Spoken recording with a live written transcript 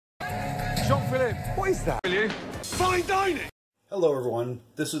Jean-Philippe, what is that? Will you? Fine dining! Hello everyone,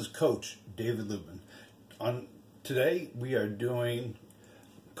 this is Coach David Lubin. Today we are doing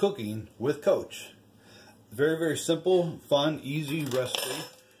cooking with Coach. Very, very simple, fun, easy recipe.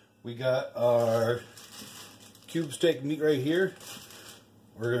 We got our cube steak meat right here.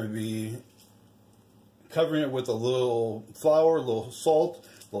 We're going to be covering it with a little flour, a little salt,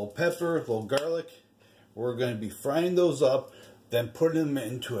 a little pepper, a little garlic. We're going to be frying those up, then putting them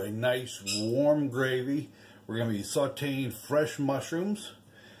into a nice warm gravy. We're going to be sauteing fresh mushrooms.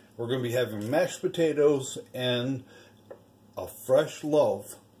 We're going to be having mashed potatoes and a fresh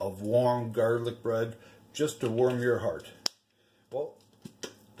loaf of warm garlic bread just to warm your heart. Well,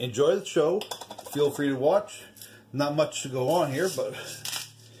 enjoy the show. Feel free to watch. Not much to go on here, but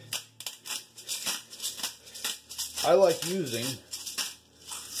I like using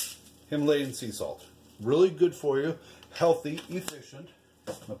Himalayan sea salt. Really good for you, healthy, efficient.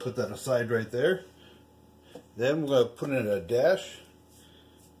 I'm going to put that aside right there. Then we're going to put in a dash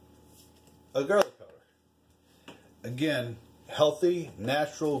of garlic powder. Again, healthy,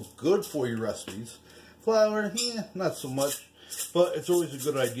 natural, good for you recipes. Flour, not so much, but it's always a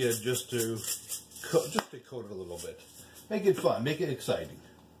good idea just to coat it a little bit. Make it fun, make it exciting.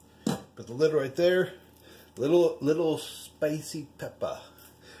 Put the lid right there. Little spicy pepper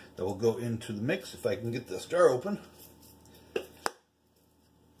that will go into the mix if I can get this jar open.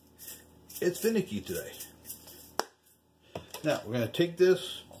 It's finicky today. Now we're going to take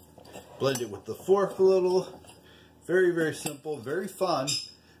this, blend it with the fork a little. Very, very simple, very fun.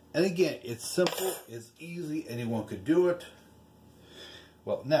 And again, it's simple, it's easy, anyone could do it.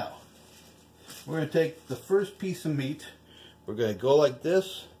 Well, now we're going to take the first piece of meat. We're going to go like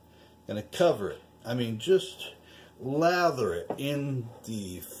this, going to cover it. I mean, just lather it in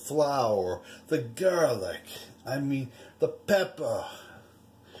the flour, the garlic, I mean, the pepper,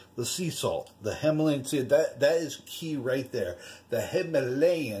 the sea salt, the Himalayan sea. That is key right there. The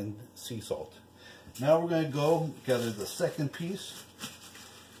Himalayan sea salt. Now we're going to go gather the second piece.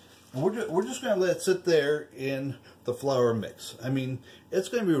 And we're just going to let it sit there in the flour mix. I mean, it's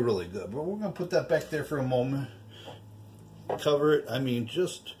going to be really good, but we're going to put that back there for a moment. Cover it. I mean,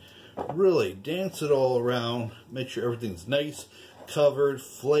 just really dance it all around. Make sure everything's nice, covered,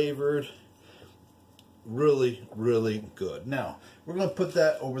 flavored. Really, really good. Now, we're going to put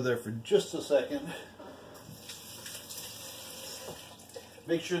that over there for just a second.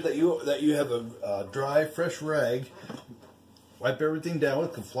 Make sure that you have a dry, fresh rag. Wipe everything down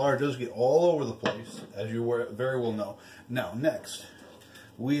with, because flour does get all over the place, as you very well know. Now, next,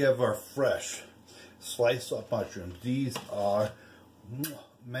 we have our fresh sliced up mushrooms. These are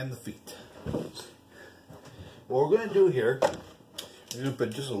magnifique. What we're going to do here, we're going to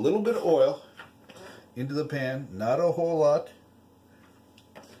put just a little bit of oil into the pan, not a whole lot.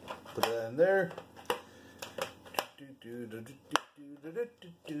 Put that in there. We're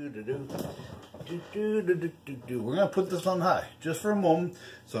going to put this on high just for a moment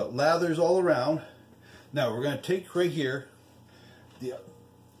so it lathers all around. Now we're going to take right here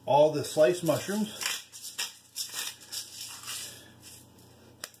all the sliced mushrooms,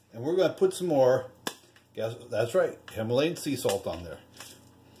 and we're going to put some more, that's right, Himalayan sea salt on there.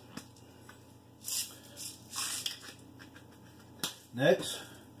 Next,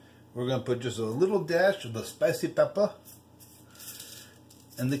 we're going to put just a little dash of the spicy pepper.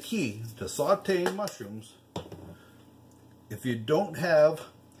 And the key to sauteing mushrooms, if you don't have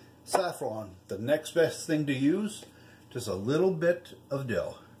saffron, the next best thing to use, just a little bit of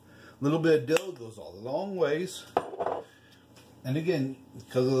dill. A little bit of dill goes a long ways. And again,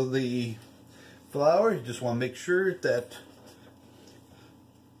 because of the flour, you just want to make sure that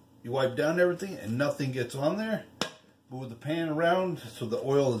you wipe down everything and nothing gets on there. Move the pan around so the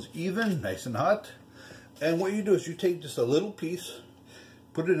oil is even, nice and hot. And what you do is you take just a little piece,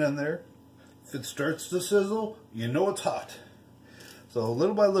 put it in there. If it starts to sizzle, you know it's hot. So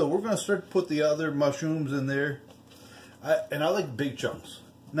little by little, we're going to start to put the other mushrooms in there. And I like big chunks,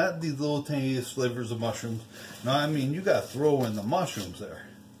 not these little tiny slivers of mushrooms. No, I mean, you got to throw in the mushrooms there.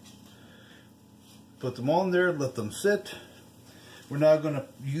 Put them on there, let them sit. We're now going to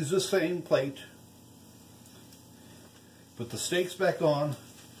use the same plate. Put the steaks back on.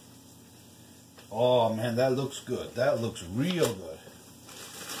 Oh man, that looks good. That looks real good.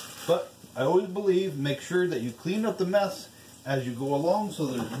 But I always believe, make sure that you clean up the mess as you go along so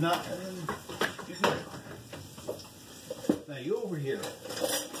there's not... Now you over here,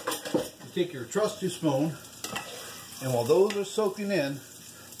 you take your trusty spoon, and while those are soaking in,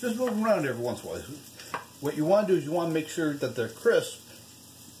 just move them around every once in a while. What you want to do is you want to make sure that they're crisp,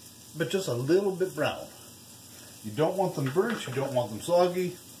 but just a little bit brown. You don't want them burnt, you don't want them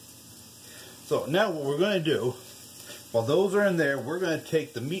soggy. So now what we're going to do, while those are in there, we're going to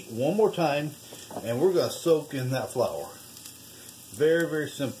take the meat one more time and we're going to soak in that flour. Very, very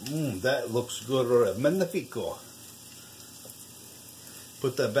simple. That looks good already. Magnifico.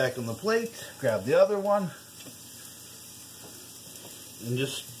 Put that back on the plate. Grab the other one. And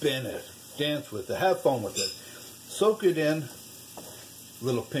just spin it. Dance with it. Have fun with it. Soak it in.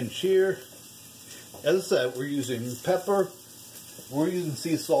 Little pinch here. As I said, we're using pepper. We're using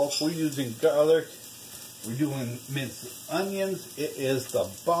sea salt. We're using garlic. We're doing minced onions. It is the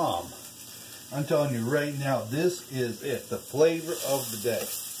bomb. I'm telling you right now, this is it. The flavor of the day.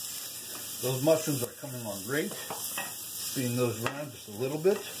 Those mushrooms are coming along great. Spin those around just a little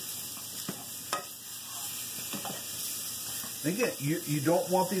bit. And again, you don't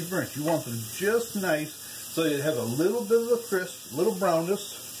want these burnt. You want them just nice so you have a little bit of a crisp, little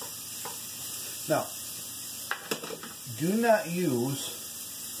brownness. Now, do not use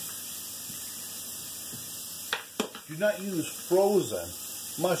frozen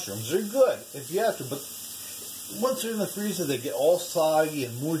mushrooms. They're good if you have to, but once they're in the freezer, they get all soggy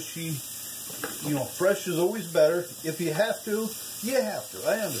and mushy. You know, fresh is always better. If you have to, you have to.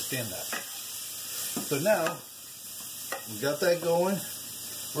 I understand that. So now, we got that going.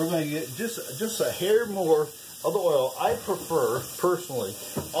 We're going to get just a hair more of the oil. I prefer, personally,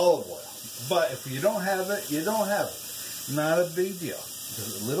 olive oil. But if you don't have it, you don't have it. Not a big deal.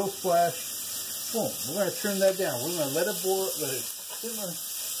 Just a little splash. Boom. We're going to turn that down. We're going to let it boil, let it simmer.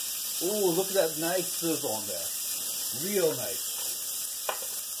 Ooh, look at that nice sizzle on there. Real nice.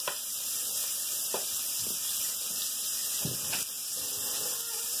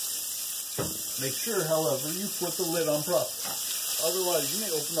 Make sure, however, you put the lid on properly. Otherwise, you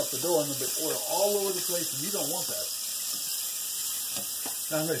may open up the door and there'll be oil all over the place, and you don't want that.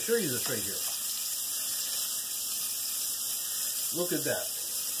 Now, I'm going to show you this right here. Look at that.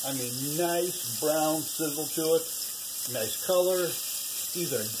 I mean, nice brown sizzle to it. Nice color.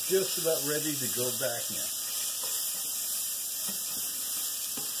 These are just about ready to go back in.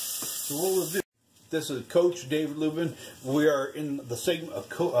 So what we'll do. This is Coach David Lubin. We are in the segment of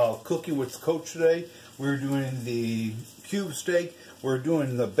Cooking with Coach today. We're doing the cube steak. We're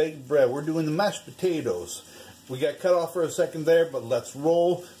doing the baked bread. We're doing the mashed potatoes. We got cut off for a second there, but let's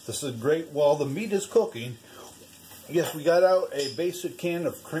roll. This is great. While the meat is cooking, yes, we got out a basic can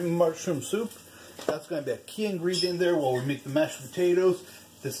of cream mushroom soup. That's going to be a key ingredient there while we make the mashed potatoes.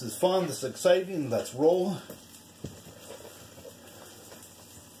 This is fun. This is exciting. Let's roll.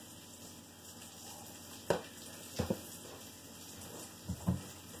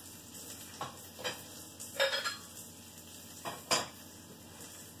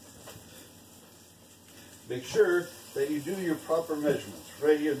 Make sure that you do your proper measurements.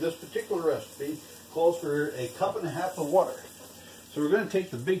 Right here, this particular recipe calls for 1.5 cups of water. So we're going to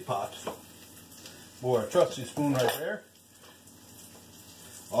take the big pot, or a trusty spoon right there.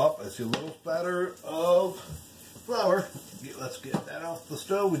 I see a little spatter of flour. Let's get that off the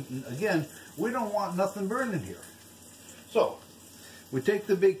stove. And again, we don't want nothing burning here. So, we take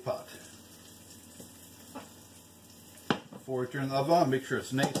the big pot. Before we turn the oven on, make sure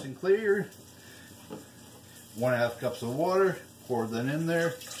it's nice and clear. 1.5 cups of water, pour that in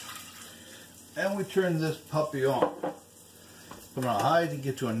there, and we turn this puppy on. Put it on high to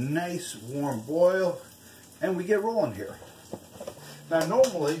get to a nice warm boil, and we get rolling here. Now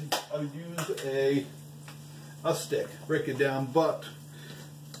normally I would use a stick, break it down, but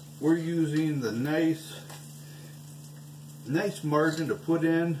we're using the nice margin to put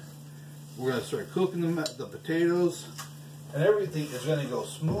in. We're going to start cooking the potatoes, and everything is going to go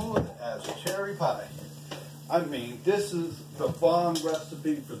smooth as cherry pie. I mean, this is the bomb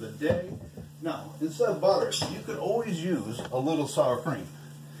recipe for the day. Now, instead of butter, you could always use a little sour cream.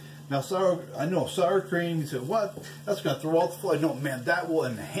 Now, I know sour cream, you say, what? That's going to throw out the flavor. No, man, that will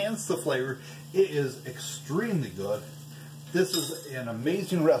enhance the flavor. It is extremely good. This is an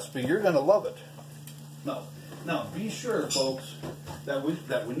amazing recipe. You're going to love it. Now, be sure, folks, that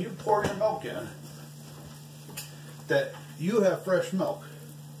when you pour your milk in, that you have fresh milk.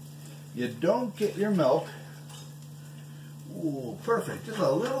 You don't get your milk. Ooh, perfect. Just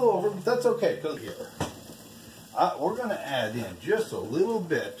a little over, but that's okay. Because here, we're going to add in just a little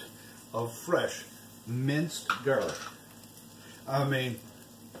bit of fresh minced garlic. I mean,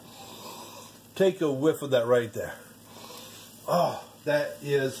 take a whiff of that right there. Oh, that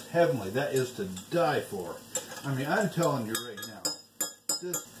is heavenly. That is to die for. I mean, I'm telling you right now,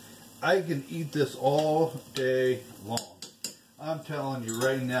 I can eat this all day long. I'm telling you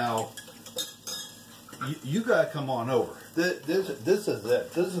right now, you got to come on over. This is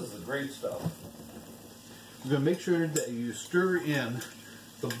it. This is the great stuff. You're going to make sure that you stir in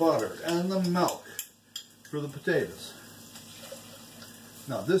the butter and the milk for the potatoes.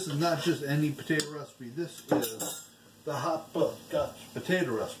 Now this is not just any potato recipe, this is the hot butterscotch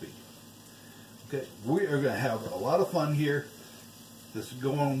potato recipe. Okay, we are going to have a lot of fun here. This is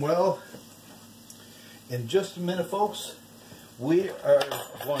going well. In just a minute, folks, we are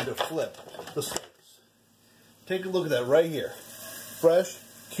going to flip the steaks. Take a look at that right here. Fresh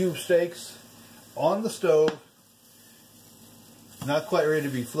cube steaks on the stove. Not quite ready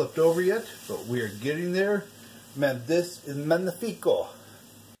to be flipped over yet, but we are getting there. Man, this is magnifico.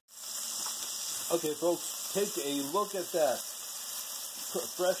 Okay, folks, take a look at that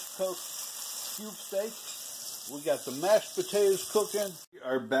fresh cooked cube steak. We got the mashed potatoes cooking. We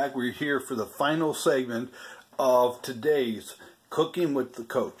are back. We're here for the final segment of today's Cooking with the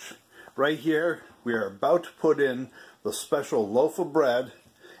Coach. Right here, we are about to put in the special loaf of bread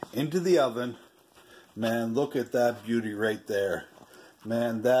into the oven. Man, look at that beauty right there.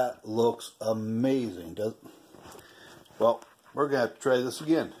 Man, that looks amazing. Well, we're going to have to try this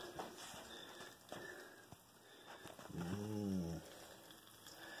again.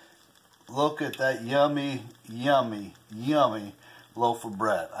 Look at that yummy, yummy, yummy loaf of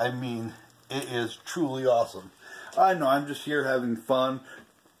bread. I mean, it is truly awesome. I know, I'm just here having fun.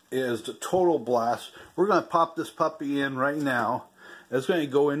 It is a total blast. We're going to pop this puppy in right now. It's going to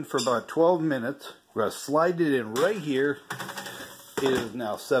go in for about 12 minutes. We're going to slide it in right here. It is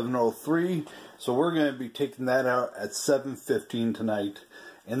now 7:03, so we're going to be taking that out at 7:15 tonight.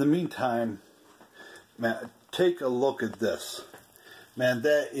 In the meantime, man, take a look at this. Man,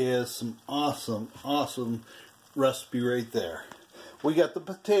 that is some awesome, awesome recipe right there. We got the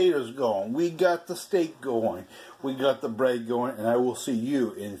potatoes going. We got the steak going. We got the bread going. And I will see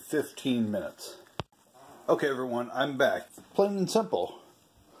you in 15 minutes. Okay, everyone, I'm back. Plain and simple.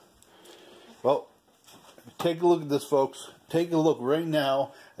 Well, take a look at this, folks. Take a look right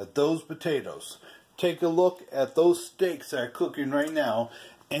now at those potatoes. Take a look at those steaks that are cooking right now.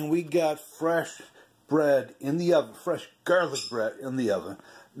 And we got fresh bread in the oven, fresh garlic bread in the oven.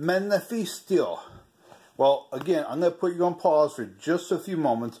 Magnifico. Well, again, I'm going to put you on pause for just a few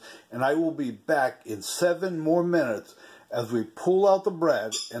moments, and I will be back in 7 more minutes as we pull out the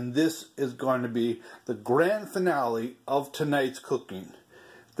bread, and this is going to be the grand finale of tonight's cooking.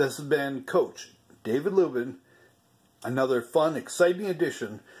 This has been Coach David Lubin, another fun, exciting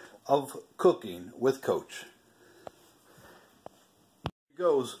edition of Cooking with Coach. Here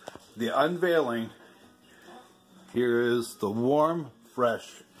goes the unveiling. Here is the warm,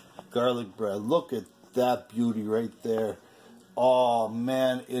 fresh garlic bread. Look at that beauty right there. Oh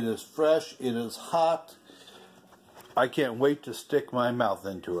man, it is fresh, it is hot. I can't wait to stick my mouth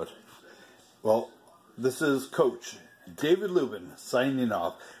into it. Well, this is Coach David Lubin signing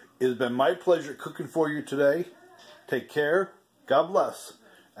off. It has been my pleasure cooking for you today. Take care, God bless,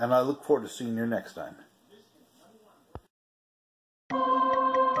 and I look forward to seeing you next time.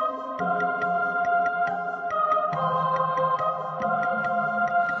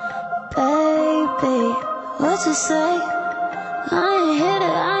 Baby, what you say? I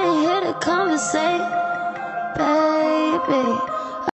ain't here to conversate.